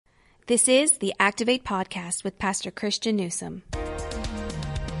This is the Activate Podcast with Pastor Christian Newsom.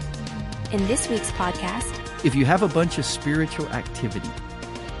 In this week's podcast, if you have a bunch of spiritual activity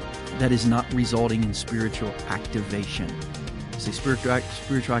that is not resulting in spiritual activation, say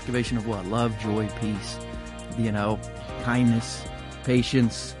spiritual activation of what? Love, joy, peace, kindness,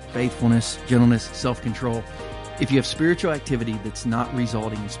 patience, faithfulness, gentleness, self-control. If you have spiritual activity that's not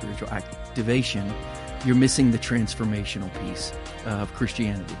resulting in spiritual activation, you're missing the transformational piece of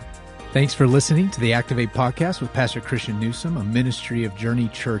Christianity. Thanks for listening to the Activate Podcast with Pastor Christian Newsom, a ministry of Journey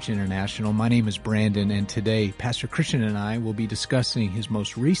Church International. My name is Brandon, and today Pastor Christian and I will be discussing his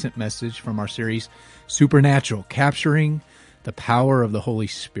most recent message from our series, Supernatural, Capturing the Power of the Holy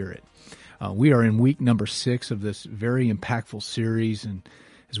Spirit. We are in week number 6 of this very impactful series, and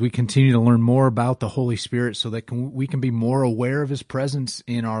as we continue to learn more about the Holy Spirit so that we can be more aware of His presence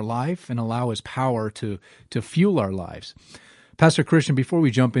in our life and allow His power to fuel our lives. Pastor Christian, before we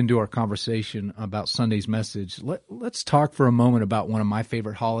jump into our conversation about Sunday's message, let's talk for a moment about one of my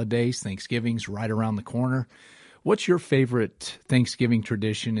favorite holidays. Thanksgiving's right around the corner. What's your favorite Thanksgiving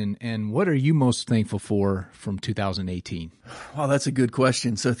tradition, and what are you most thankful for from 2018? Well, that's a good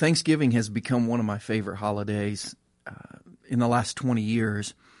question. So Thanksgiving has become one of my favorite holidays in the last 20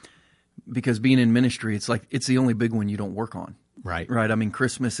 years because being in ministry, it's the only big one you don't work on. Right. I mean,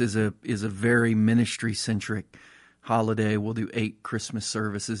 Christmas is a very ministry-centric holiday. We'll do 8 Christmas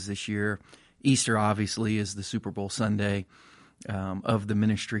services this year. Easter, obviously, is the Super Bowl Sunday of the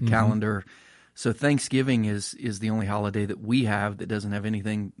ministry calendar. So Thanksgiving is the only holiday that we have that doesn't have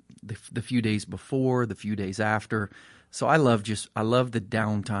anything the few days before, the few days after. So I love the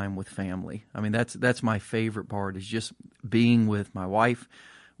downtime with family. I mean, that's my favorite part, is just being with my wife,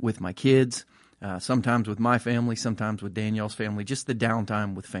 with my kids, sometimes with my family, sometimes with Danielle's family, just the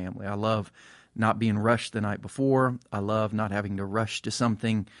downtime with family. I love not being rushed the night before. I love not having to rush to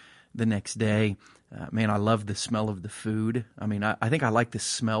something the next day. I love the smell of the food. I mean, I think I like the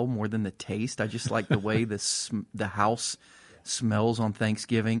smell more than the taste. I just like the way the house smells on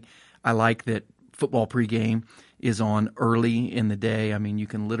Thanksgiving. I like that football pregame is on early in the day. I mean, you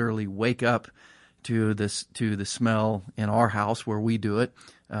can literally wake up to the smell in our house where we do it.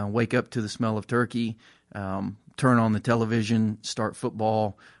 Wake up to the smell of turkey. Turn on the television, start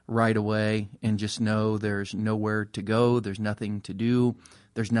football right away, and just know there's nowhere to go. There's nothing to do.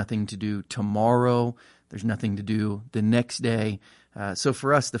 There's nothing to do tomorrow. There's nothing to do the next day. So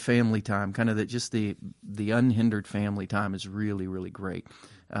for us, the family time, kind of the unhindered family time is really, really great.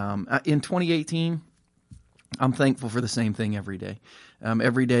 In 2018, I'm thankful for the same thing every day.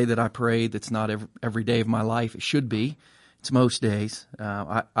 Every day that I pray, that's not every day of my life. It should be. It's most days.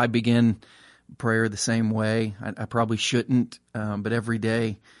 I begin prayer the same way. I probably shouldn't, but every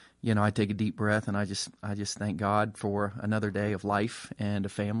day, I take a deep breath and I just thank God for another day of life and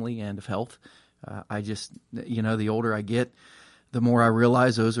of family and of health. The older I get, the more I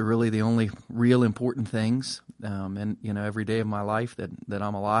realize those are really the only real important things. Every day of my life that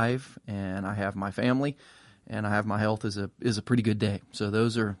I'm alive and I have my family and I have my health is a pretty good day. So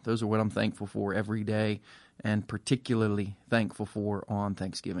those are what I'm thankful for every day, and particularly thankful for on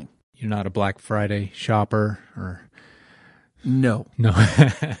Thanksgiving. You're not a Black Friday shopper, or? No.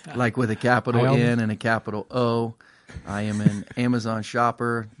 Like with a capital N and a capital O. I am an Amazon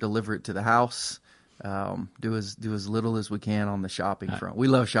shopper, deliver it to the house, do as little as we can on the shopping front. We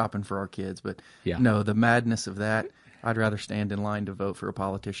love shopping for our kids, but no, the madness of that, I'd rather stand in line to vote for a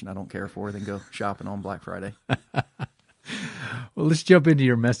politician I don't care for than go shopping on Black Friday. Well, let's jump into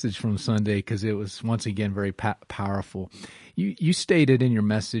your message from Sunday, because it was once again very powerful. You stated in your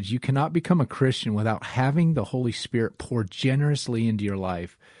message, you cannot become a Christian without having the Holy Spirit pour generously into your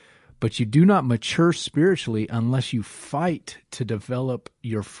life, but you do not mature spiritually unless you fight to develop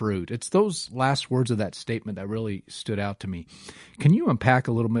your fruit. It's those last words of that statement that really stood out to me. Can you unpack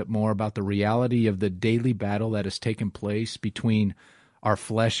a little bit more about the reality of the daily battle that has taken place between our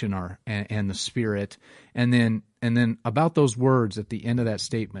flesh and the spirit, and then about those words at the end of that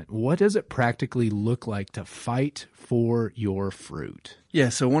statement? What does it practically look like to fight for your fruit? Yeah,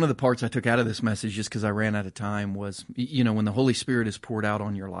 so one of the parts I took out of this message, just because I ran out of time, was, when the Holy Spirit is poured out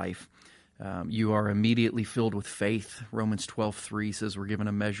on your life, you are immediately filled with faith. Romans 12:3 says we're given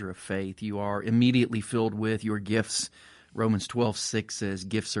a measure of faith. You are immediately filled with your gifts. Romans 12:6 says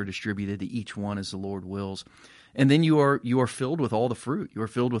gifts are distributed to each one as the Lord wills. And then you are filled with all the fruit. You are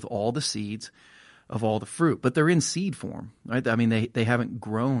filled with all the seeds of all the fruit, but they're in seed form, right? I mean, they haven't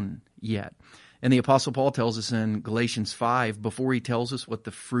grown yet. And the Apostle Paul tells us in Galatians 5, before he tells us what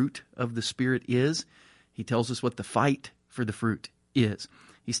the fruit of the Spirit is, he tells us what the fight for the fruit is.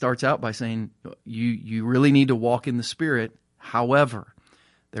 He starts out by saying, you really need to walk in the Spirit. However,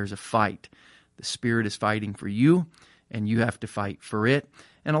 there's a fight. The Spirit is fighting for you, and you have to fight for it.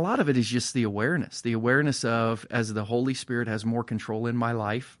 And a lot of it is just the awareness of, as the Holy Spirit has more control in my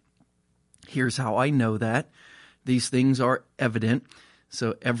life, here's how I know that. These things are evident.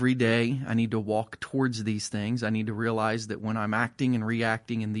 So every day I need to walk towards these things. I need to realize that when I'm acting and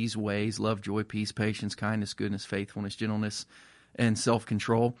reacting in these ways, love, joy, peace, patience, kindness, goodness, faithfulness, gentleness, and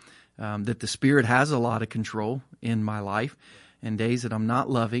self-control, that the Spirit has a lot of control in my life. And days that I'm not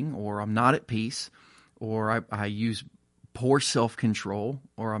loving, or I'm not at peace, or I use poor self-control,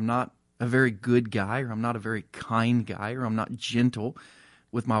 or I'm not a very good guy, or I'm not a very kind guy, or I'm not gentle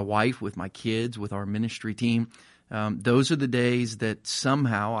with my wife, with my kids, with our ministry team. Those are the days that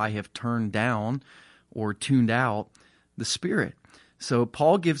somehow I have turned down or tuned out the Spirit. So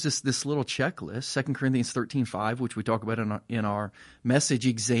Paul gives us this little checklist, 2 Corinthians 13:5, which we talk about in our message,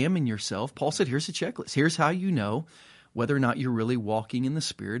 examine yourself. Paul said, here's a checklist. Here's how you know whether or not you're really walking in the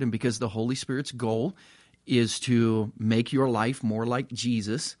Spirit. And because the Holy Spirit's goal is to make your life more like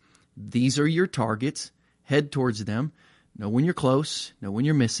Jesus, these are your targets. Head towards them. Know when you're close. Know when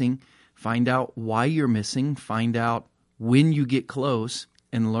you're missing. Find out why you're missing. Find out when you get close,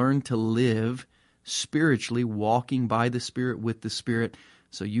 and learn to live spiritually, walking by the Spirit, with the Spirit,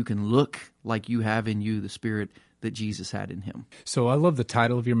 so you can look like you have in you the Spirit that Jesus had in him. So I love the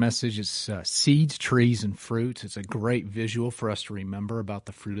title of your message. It's Seeds, Trees, and Fruits. It's a great visual for us to remember about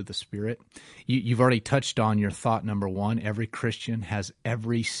the fruit of the Spirit. You've already touched on your thought number one. Every Christian has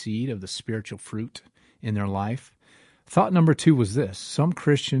every seed of the spiritual fruit in their life. Thought number two was this: some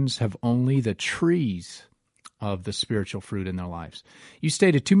Christians have only the trees of the spiritual fruit in their lives. You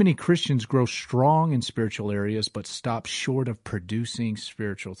stated too many Christians grow strong in spiritual areas but stop short of producing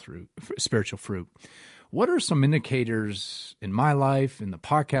spiritual fruit. What are some indicators in my life, in the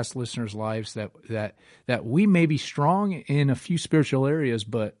podcast listeners' lives, that we may be strong in a few spiritual areas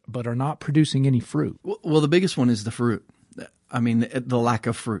but are not producing any fruit? Well, the biggest one is the fruit. I mean, the lack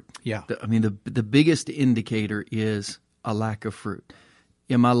of fruit. Yeah. The biggest indicator is a lack of fruit.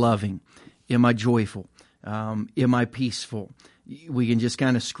 Am I loving? Am I joyful? Am I peaceful? We can just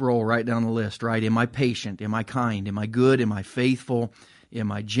kind of scroll right down the list, right? Am I patient? Am I kind? Am I good? Am I faithful?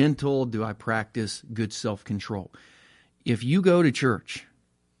 Am I gentle? Do I practice good self-control? If you go to church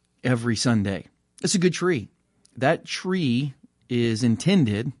every Sunday, it's a good tree. That tree is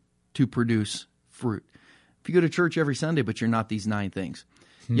intended to produce fruit. If you go to church every Sunday, but you're not these 9 things,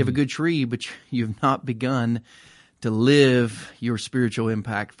 you have a good tree, but you've not begun to live your spiritual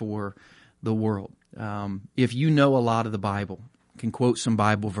impact for the world. If you know a lot of the Bible, can quote some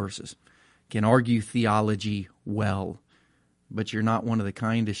Bible verses, can argue theology well, but you're not one of the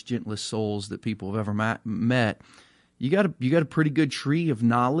kindest, gentlest souls that people have ever met, you got a pretty good tree of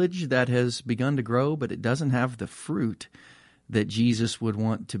knowledge that has begun to grow, but it doesn't have the fruit that Jesus would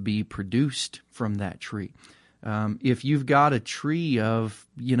want to be produced from that tree. If you've got a tree of,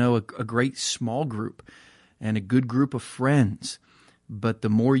 a great small group and a good group of friends, but the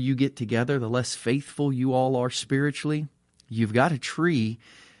more you get together, the less faithful you all are spiritually, you've got a tree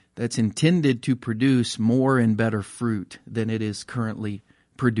that's intended to produce more and better fruit than it is currently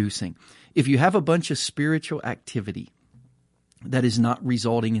producing. If you have a bunch of spiritual activity that is not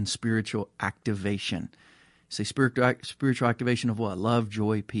resulting in spiritual activation, say spiritual activation of what? Love,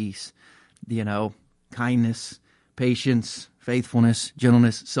 joy, peace, kindness, patience, faithfulness,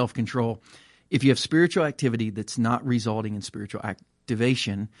 gentleness, self-control. If you have spiritual activity that's not resulting in spiritual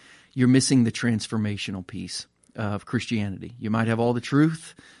activation, you're missing the transformational piece of Christianity. You might have all the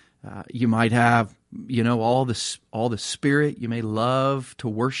truth. You might have, all the spirit. You may love to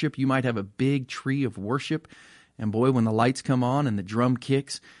worship. You might have a big tree of worship. And boy, when the lights come on and the drum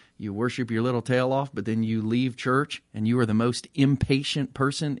kicks, you worship your little tail off, but then you leave church and you are the most impatient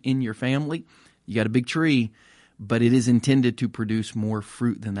person in your family. You got a big tree, but it is intended to produce more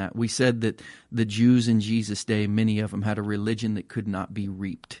fruit than that. We said that the Jews in Jesus' day, many of them had a religion that could not be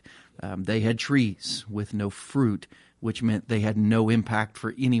reaped. They had trees with no fruit, which meant they had no impact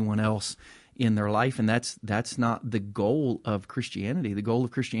for anyone else in their life. And that's not the goal of Christianity. The goal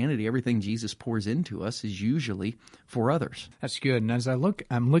of Christianity, everything Jesus pours into us, is usually for others. That's good. And as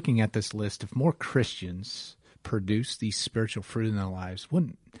I'm looking at this list, if more Christians produce these spiritual fruit in their lives,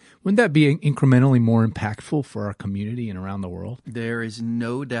 wouldn't that be incrementally more impactful for our community and around the world? There is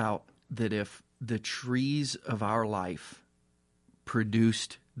no doubt that if the trees of our life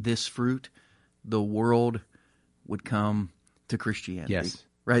produced this fruit, the world would come to Christianity. Yes.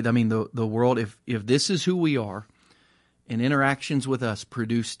 Right? I mean, the world, if this is who we are, and interactions with us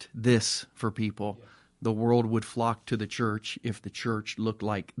produced this for people, yes, the world would flock to the church if the church looked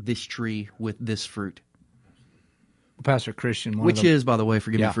like this tree with this fruit. Pastor Christian, which is, by the way,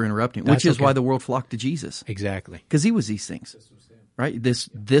 forgive me for interrupting, which is why the world flocked to Jesus. Exactly. Because he was these things, right?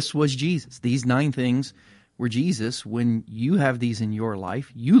 This was Jesus. These 9 things were Jesus. When you have these in your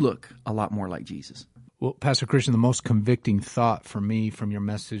life, you look a lot more like Jesus. Well, Pastor Christian, the most convicting thought for me from your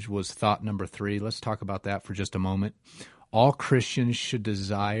message was thought number 3. Let's talk about that for just a moment. All Christians should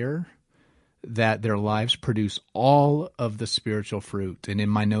desire that their lives produce all of the spiritual fruit. And in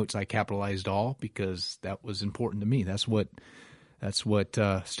my notes, I capitalized all because that was important to me. That's what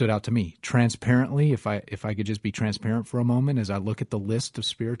stood out to me. Transparently, if I could just be transparent for a moment, as I look at the list of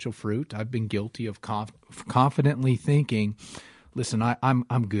spiritual fruit, I've been guilty of confidently thinking, listen,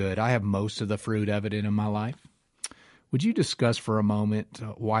 I'm good. I have most of the fruit evident in my life. Would you discuss for a moment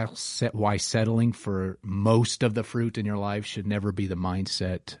why settling for most of the fruit in your life should never be the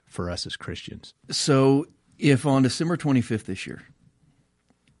mindset for us as Christians? So if on December 25th this year,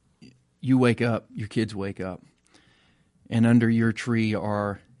 you wake up, your kids wake up, and under your tree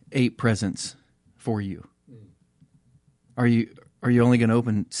are 8 presents for you, are you only going to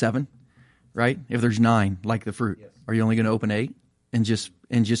open 7, right? If there's 9, like the fruit, yes. Are you only going to open 8 and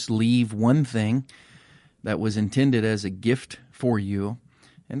just leave one thing that was intended as a gift for you,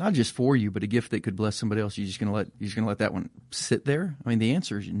 and not just for you, but a gift that could bless somebody else? You're just going to let that one sit there? I mean, the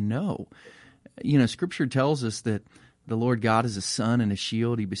answer is no. Scripture tells us that the Lord God is a sun and a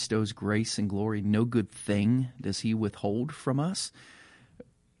shield. He bestows grace and glory. No good thing does he withhold from us.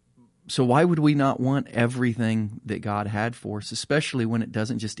 So why would we not want everything that God had for us, especially when it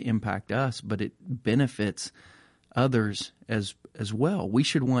doesn't just impact us, but it benefits others as well? We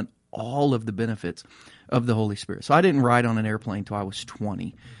should want all of the benefits of the Holy Spirit. So I didn't ride on an airplane until I was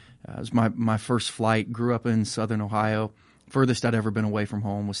 20. It was my first flight. Grew up in Southern Ohio. Furthest I'd ever been away from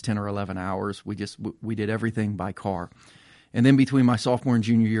home was 10 or 11 hours. We did everything by car. And then between my sophomore and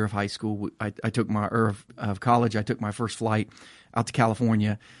junior year of high school, of college, I took my first flight out to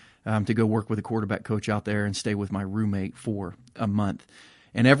California to go work with a quarterback coach out there and stay with my roommate for a month.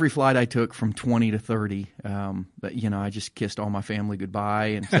 And every flight I took from 20 to 30, I just kissed all my family goodbye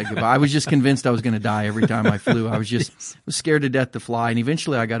and said goodbye. I was just convinced I was going to die every time I flew. I was scared to death to fly. And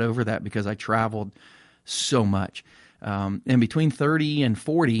eventually I got over that because I traveled so much. And between 30 and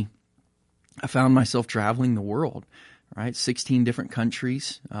 40, I found myself traveling the world, right? 16 different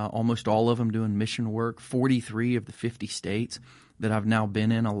countries, almost all of them doing mission work, 43 of the 50 states that I've now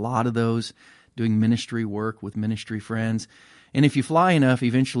been in, a lot of those doing ministry work with ministry friends. And if you fly enough,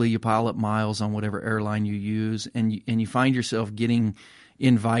 eventually you pile up miles on whatever airline you use, and you find yourself getting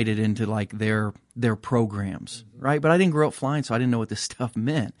invited into like their programs, right? But I didn't grow up flying, so I didn't know what this stuff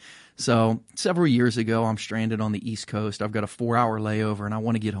meant. So several years ago, I'm stranded on the East Coast. I've got a 4-hour layover, and I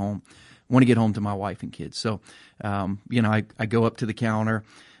want to get home. I want to get home to my wife and kids. So, I go up to the counter.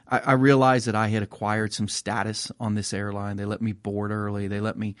 I realized that I had acquired some status on this airline. They let me board early. They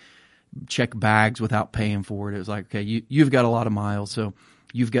let me check bags without paying for it. It was like, okay, you've got a lot of miles, so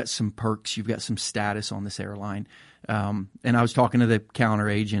you've got some perks, you've got some status on this airline. And I was talking to the counter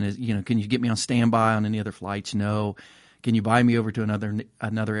agent, can you get me on standby on any other flights? No. Can you buy me over to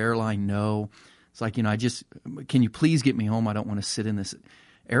another airline? No. It's like, can you please get me home? I don't want to sit in this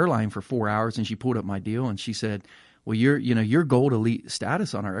airline for 4 hours. And she pulled up my deal and she said, well, you're gold elite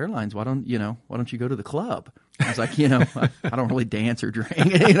status on our airlines. Why don't you go to the club? I was like, I don't really dance or drink.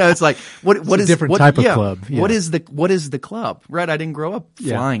 It's like, what is a different type of club? Yeah. What is the club? Right. I didn't grow up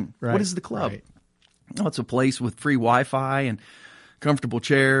flying. Right. What is the club? Right. Oh, it's a place with free Wi-Fi and comfortable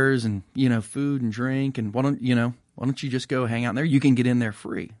chairs and, food and drink. And why don't you just go hang out there? You can get in there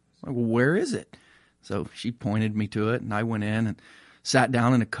free. Like, well, where is it? So she pointed me to it and I went in and sat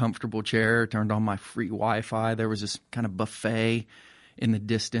down in a comfortable chair, turned on my free Wi-Fi. There was this kind of buffet in the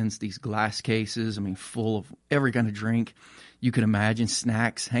distance, these glass cases, full of every kind of drink you could imagine,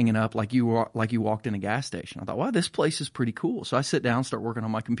 snacks hanging up like you walked in a gas station. I thought, wow, this place is pretty cool. So I sit down, start working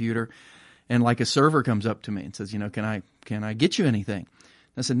on my computer, and like a server comes up to me and says, can I get you anything?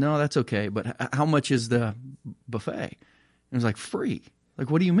 I said, no, that's okay, but how much is the buffet? And it was like, free. Like,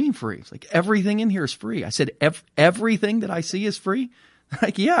 what do you mean free? It's like, everything in here is free. I said, everything that I see is free?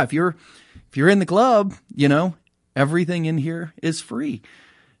 Like, yeah, if you're in the club, everything in here is free.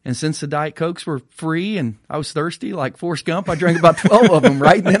 And since the Diet Cokes were free and I was thirsty like Forrest Gump, I drank about 12 of them,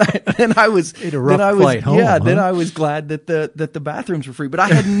 right? Then I was glad that the bathrooms were free. But I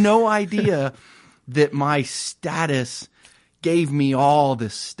had no idea that my status gave me all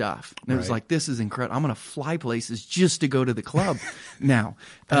this stuff. And it was like, this is incredible. I'm going to fly places just to go to the club now.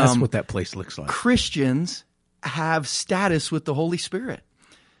 That's what that place looks like. Christians have status with the Holy Spirit.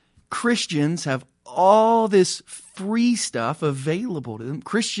 Christians have all this free stuff available to them.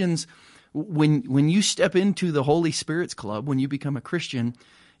 Christians When you step into the Holy Spirit's club, when you become a Christian,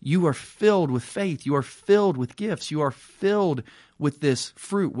 you are filled with faith. You are filled with gifts. You are filled with this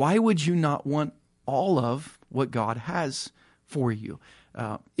fruit. Why would you not want all of what God has for you?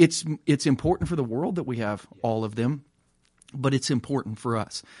 It's important for the world that we have all of them, but it's important for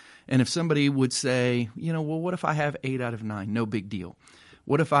us. And if somebody would say, well, what if I have 8 out of 9? No big deal.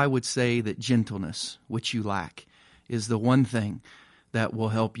 What if I would say that gentleness, which you lack, is the one thing that will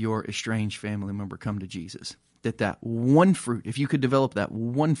help your estranged family member come to Jesus? That one fruit, if you could develop that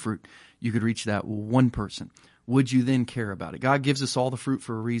one fruit, you could reach that one person. Would you then care about it? God gives us all the fruit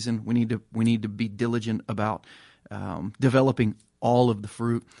for a reason. We need to be diligent about developing all of the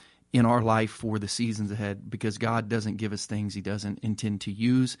fruit in our life for the seasons ahead, because God doesn't give us things He doesn't intend to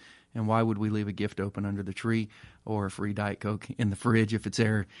use. And why would we leave a gift open under the tree or a free Diet Coke in the fridge? If it's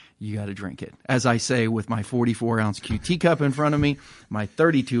there, you got to drink it. As I say, with my 44-ounce QT cup in front of me, my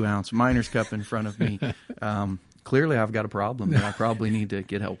 32-ounce Miners cup in front of me, clearly I've got a problem that I probably need to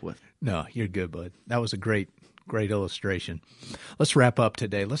get help with. No, you're good, bud. That was a great illustration. Let's wrap up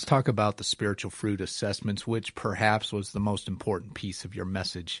today. Let's talk about the spiritual fruit assessments, which perhaps was the most important piece of your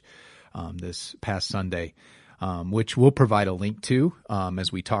message this past Sunday, which we'll provide a link to as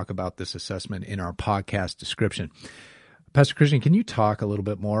we talk about this assessment in our podcast description. Pastor Christian, can you talk a little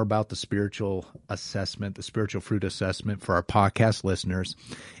bit more about the spiritual assessment, the spiritual fruit assessment for our podcast listeners?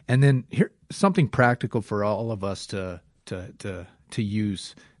 And then here, something practical for all of us to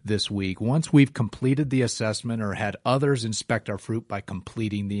use this week. Once we've completed the assessment or had others inspect our fruit by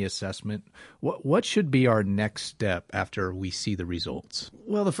completing the assessment, what should be our next step after we see the results?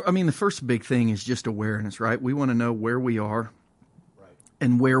 Well, the first big thing is just awareness, right? We want to know where we are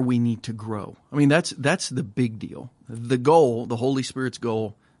and where we need to grow. That's the big deal. The goal, the Holy Spirit's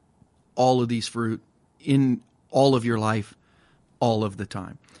goal, all of these fruit in all of your life, all of the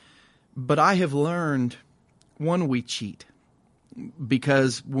time. But I have learned, one, we cheat.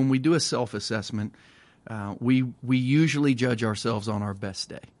 Because when we do a self-assessment, we usually judge ourselves on our best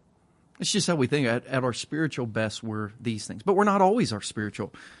day. It's just how we think. At our spiritual best, we're these things. But we're not always our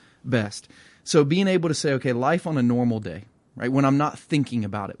spiritual best. So being able to say, okay, life on a normal day, right? When I'm not thinking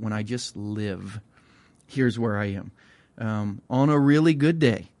about it, when I just live, here's where I am. On a really good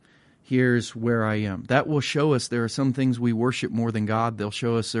day, here's where I am. That will show us there are some things we worship more than God. They'll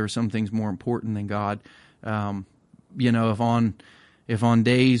show us there are some things more important than God. If on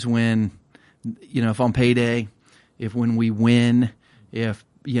days when, if on payday, if when we win, if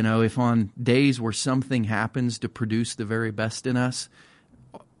on days where something happens to produce the very best in us,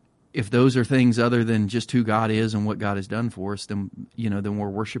 if those are things other than just who God is and what God has done for us, then we're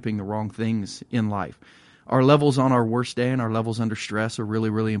worshiping the wrong things in life. Our levels on our worst day and our levels under stress are really,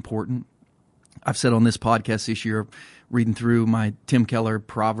 really important. I've said on this podcast this year, reading through my Tim Keller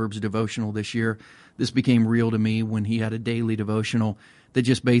Proverbs devotional this year, this became real to me when he had a daily devotional that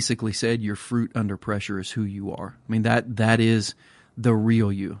just basically said your fruit under pressure is who you are. That is the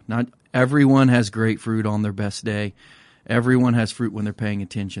real you. Not everyone has great fruit on their best day. Everyone has fruit when they're paying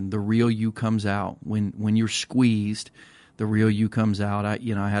attention. The real you comes out when you're squeezed. The real you comes out. I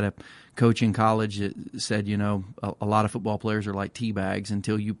had a coach in college that said, a lot of football players are like tea bags.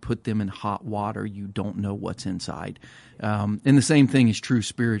 Until you put them in hot water, you don't know what's inside. And the same thing is true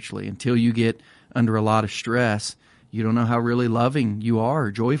spiritually. Until you get under a lot of stress, you don't know how really loving you are,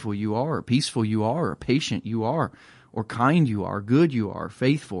 or joyful you are, or peaceful you are, or patient you are, or kind you are, good you are,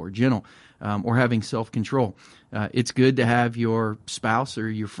 faithful or gentle, or having self-control. It's good to have your spouse or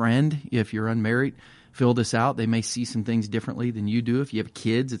your friend, if you're unmarried, fill this out. They may see some things differently than you do. If you have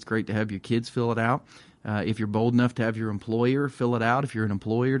kids, it's great to have your kids fill it out. If you're bold enough to have your employer fill it out, if you're an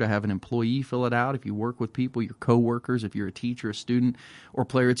employer, to have an employee fill it out. If you work with people, your coworkers, if you're a teacher, a student, or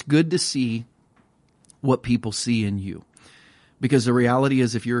player, it's good to see what people see in you. Because the reality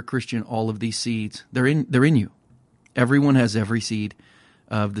is, if you're a Christian, all of these seeds, they're in you. Everyone has every seed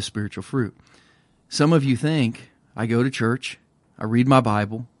of the spiritual fruit. Some of you think, I go to church, I read my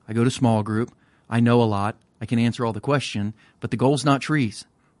Bible, I go to small group, I know a lot, I can answer all the questions, but the goal's not trees.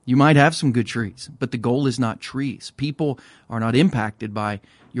 You might have some good trees, but the goal is not trees. People are not impacted by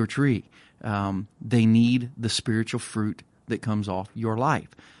your tree. They need the spiritual fruit that comes off your life.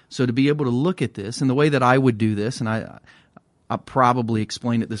 So to be able to look at this, and the way that I would do this, and I probably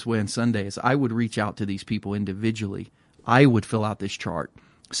explained it this way on Sunday, is I would reach out to these people individually. I would fill out this chart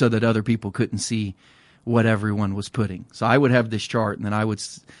so that other people couldn't see what everyone was putting. So I would have this chart, and then I would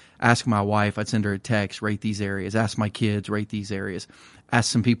ask my wife, I'd send her a text, rate these areas, ask my kids, rate these areas,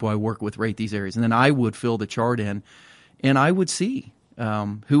 ask some people I work with, rate these areas. And then I would fill the chart in, and I would see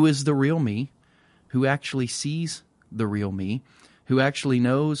who is the real me, who actually sees the real me, who actually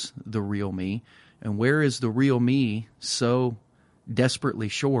knows the real me, and where is the real me so desperately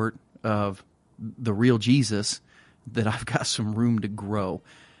short of the real Jesus that I've got some room to grow.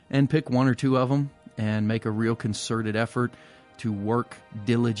 And pick one or two of them and make a real concerted effort to work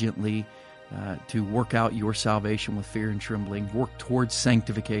diligently to work out your salvation with fear and trembling, work towards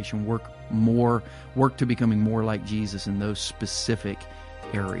sanctification, work to becoming more like Jesus in those specific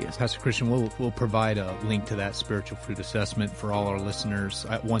areas. Pastor Christian, we'll provide a link to that spiritual fruit assessment for all our listeners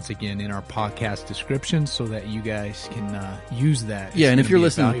once again in our podcast description so that you guys can use that. Yeah, and if you're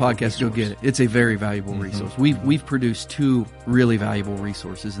listening to the podcast, you'll get it. It's a very valuable resource. We've produced two really valuable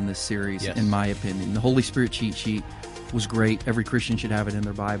resources in this series, in my opinion. The Holy Spirit cheat sheet was great. Every Christian should have it in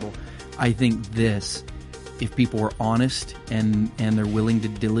their Bible. I think this, if people are honest and they're willing to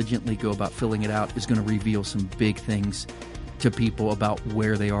diligently go about filling it out, is going to reveal some big things to people about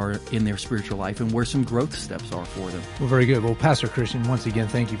where they are in their spiritual life and where some growth steps are for them. Well, very good. Well, Pastor Christian, once again,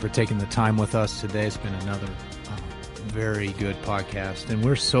 thank you for taking the time with us today. It's been another very good podcast, and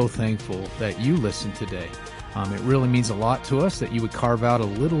we're so thankful that you listened today. It really means a lot to us that you would carve out a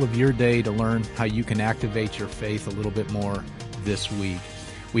little of your day to learn how you can activate your faith a little bit more this week.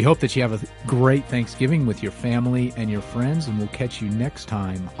 We hope that you have a great Thanksgiving with your family and your friends, and we'll catch you next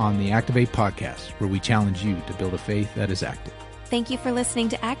time on the Activate Podcast, where we challenge you to build a faith that is active. Thank you for listening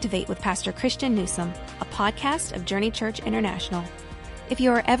to Activate with Pastor Christian Newsom, a podcast of Journey Church International. If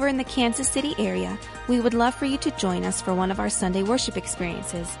you are ever in the Kansas City area, we would love for you to join us for one of our Sunday worship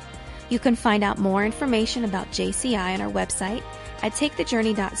experiences. You can find out more information about JCI on our website at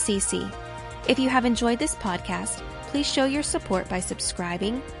takethejourney.cc. If you have enjoyed this podcast, please show your support by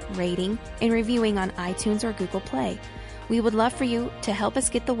subscribing, rating, and reviewing on iTunes or Google Play. We would love for you to help us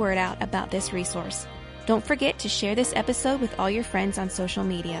get the word out about this resource. Don't forget to share this episode with all your friends on social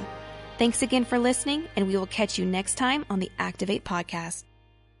media. Thanks again for listening, and we will catch you next time on the Activate Podcast.